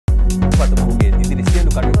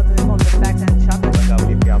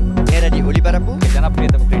நேரடி ஒளிபரப்பு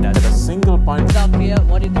ஜனப்பிரியதම ක්‍රීඩා the single point out here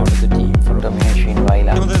what it is the team for domination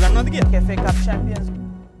වයිලා මොකද දන්නවද කියලා FA Cup champions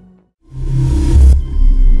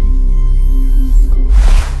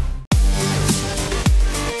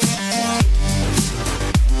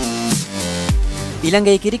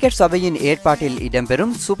இலங்கை கிரிக்கெட் சபையின் ஏற்பாட்டில்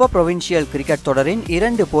இடம்பெறும் சூப்பர் புரோவின்சியல் கிரிக்கெட் தொடரின்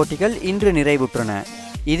 2 போட்டிகள் இன்று நிறைவுற்றன.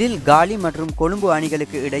 இதில் காலி மற்றும் கொழும்பு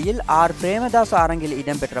அணிகளுக்கு இடையில் ஆர் பிரேமதாஸ் அரங்கில்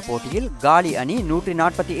இடம்பெற்ற போட்டியில் காலி அணி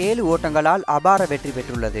 147 ஓட்டங்களால் அபார வெற்றி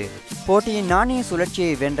பெற்றுள்ளது. போட்டியின் நாணய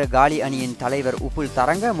சுழற்சியை வென்ற காலி அணியின் தலைவர் உப்புல்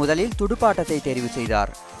தரங்க முதலில் துடுப்பாட்டத்தை தெரிவு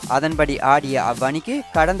செய்தார். அதன்படி ஆடிய அவ்வணிக்கு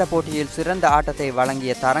கடந்த போட்டியில் சிறந்த ஆட்டத்தை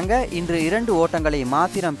வழங்கிய தரங்க இன்று 2 ஓட்டங்களை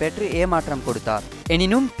மாத்திரம் பெற்று ஏமாற்றம் கொடுத்தார்.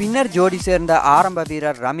 எனினும் பின்னர் ஜோடி சேர்ந்த ஆரம்ப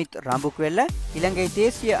வீரர் ரமித் ரம்புக்வெல்ல இலங்கை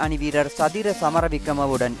தேசிய அணி வீரர் சதீர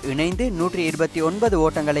சமரவிக்ரமவுடன் இணைந்து 129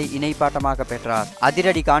 ஓட்டங்களை இணைப்பாட்டமாக பெற்றார்.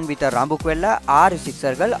 அதிரடி காண்பித்த ரம்புக்வெல்ல 6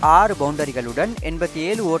 சிக்சர்கள் 6 பவுண்டரிகளுடன்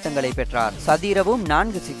 87 ஓட்டங்களை பெற்றார். சதீரவும்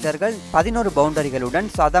 4 சிக்சர்கள் 11 பவுண்டரிகளுடன்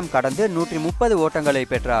சதம் கடந்து 130 ஓட்டங்களை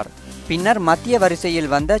பெற்றார். பின்னர் மத்திய வரிசையில்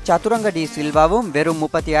வந்த சதுரங்க டி சில்வாவும் வெறும்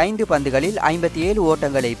 35 பந்துகளில் 57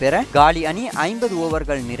 ஓட்டங்களை பெற காலி அணி 50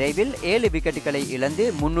 ஓவர்கள் நிறைவில் 7 விக்கெட்டுகளை இழந்து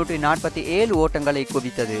 347 ஓட்டங்களை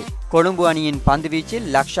குவித்தது. கொழும்பு அணியின் பந்துவீச்சில்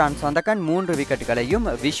லக்ஷான் சந்தகன் 3 விக்கெட்டுகளையும்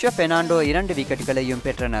விஸ்வ பெர்னாண்டோ 2 விக்கெட்டுகளையும்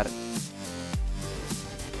பெற்றனர்.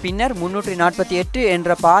 பின்னர் 348 என்ற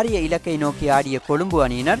பாரிய இலக்கை நோக்கி ஆடிய கொழும்பு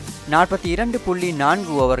அணியினர்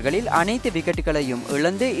 42.4 ஓவர்களில் அனைத்து விக்கெட்டுகளையும்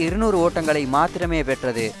இழந்து 200 ஓட்டங்களை மாத்திரமே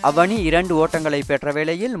பெற்றது. அவ்வணி 2 ஓட்டங்களை பெற்ற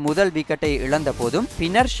வேளையில் முதல் விக்கெட்டை இழந்த போதும்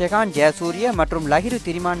பின்னர் ஷெகான் ஜெயசூரிய மற்றும் லஹிரு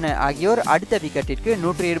திரிமான்ன ஆகியோர் அடுத்த விக்கெட்டிற்கு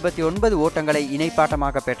 129 ஓட்டங்களை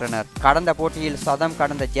இணைப்பாட்டமாக பெற்றனர். கடந்த போட்டியில் சதம்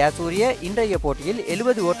கடந்த ஜெயசூரிய இன்றைய போட்டியில்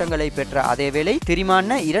 70 ஓட்டங்களை பெற்ற அதேவேளை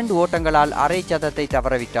திரிமான்ன 2 ஓட்டங்களால் அரை சதத்தை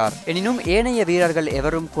தவறவிட்டார். எனினும் ஏனைய வீரர்கள்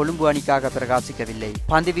எவரும் கொழும்பு அணிக்காக பிரகாசிக்கவில்லை.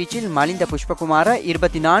 பந்து வீச்சில் மலிந்த புஷ்பகுமார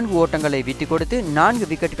 24 ஓட்டங்களை விட்டுக் கொடுத்து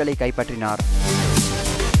 4 விக்கெட்டுகளை கைப்பற்றினார்.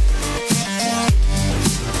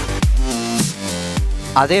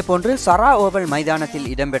 அதேபோன்று சரா ஓவல் மைதானத்தில்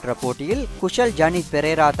இடம்பெற்ற போட்டியில் குஷல் ஜனித்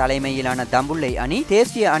பெரேரா தலைமையிலான தம்புள்ளை அணி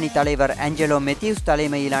தேசிய அணி தலைவர் ஆஞ்சலோ மெத்யூஸ்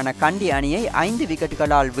தலைமையிலான கண்டி அணியை 5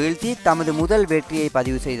 விக்கெட்டுகளால் வீழ்த்தி தமது முதல் வெற்றியை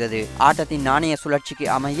பதிவு செய்தது. ஆட்டத்தின் நாணய சுழற்சிக்கு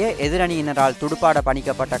அமைய எதிரணியினரால் துடுப்பாட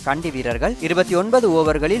பணிக்கப்பட்ட கண்டி வீரர்கள் 29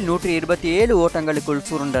 ஓவர்களில் 127 ஓட்டங்களுக்குள்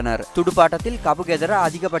சுருண்டனர். துடுப்பாட்டத்தில் கபுகெதர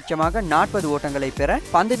அதிகபட்சமாக 40 ஓட்டங்களை பெற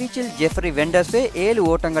பந்துவீச்சில் ஜெஃப்ரி வெண்டர்ஸே 7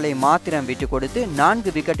 ஓட்டங்களை மாத்திரம் விட்டுக் கொடுத்து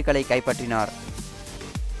 4 விக்கெட்டுகளை கைப்பற்றினார்.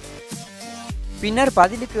 பின்னர்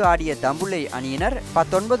பதிலுக்கு ஆடிய தம்புள்ளை அணியினர்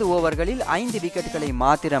 19 ஓவர்களில் 5 விக்கெட்டுகளை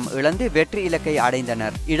மாத்திரம் இழந்து வெற்றி இலக்கை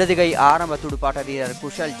அடைந்தனர். இடதுகை ஆரம்ப துடுப்பாட்ட வீரர்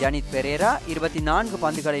குஷல் ஜனித் பெரேரா 24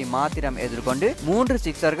 பந்துகளை மாத்திரம் எதிர்கொண்டு 3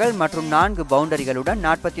 சிக்சர்கள் மற்றும் 4 பவுண்டரிகளுடன்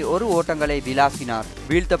 41 ஓட்டங்களை விளாசினார்.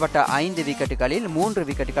 வீழ்த்தப்பட்ட 5 விக்கெட்டுகளில் 3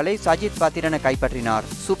 விக்கெட்டுகளை சஜித் பத்திரன கைப்பற்றினார்.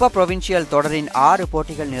 சூப்பர் புரோவின்சியல் தொடரின் 6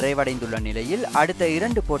 போட்டிகள் நிறைவடைந்துள்ள நிலையில் அடுத்த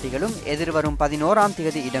 2 போட்டிகளும் எதிர்வரும் 11ஆம்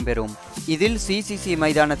தேதி இடம்பெறும். இதில் சிசிசி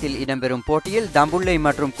மைதானத்தில் இடம்பெறும் போட்டியில் தம்புள்ளை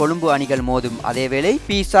மற்றும் கொழும்பு அணிகள் மோதும். அதேவேளை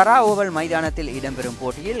பி சரா ஓவல் மைதானத்தில் இடம்பெறும்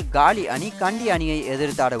போட்டியில் காலி அணி கண்டி அணியை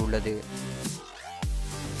எதிர்த்தாட உள்ளது.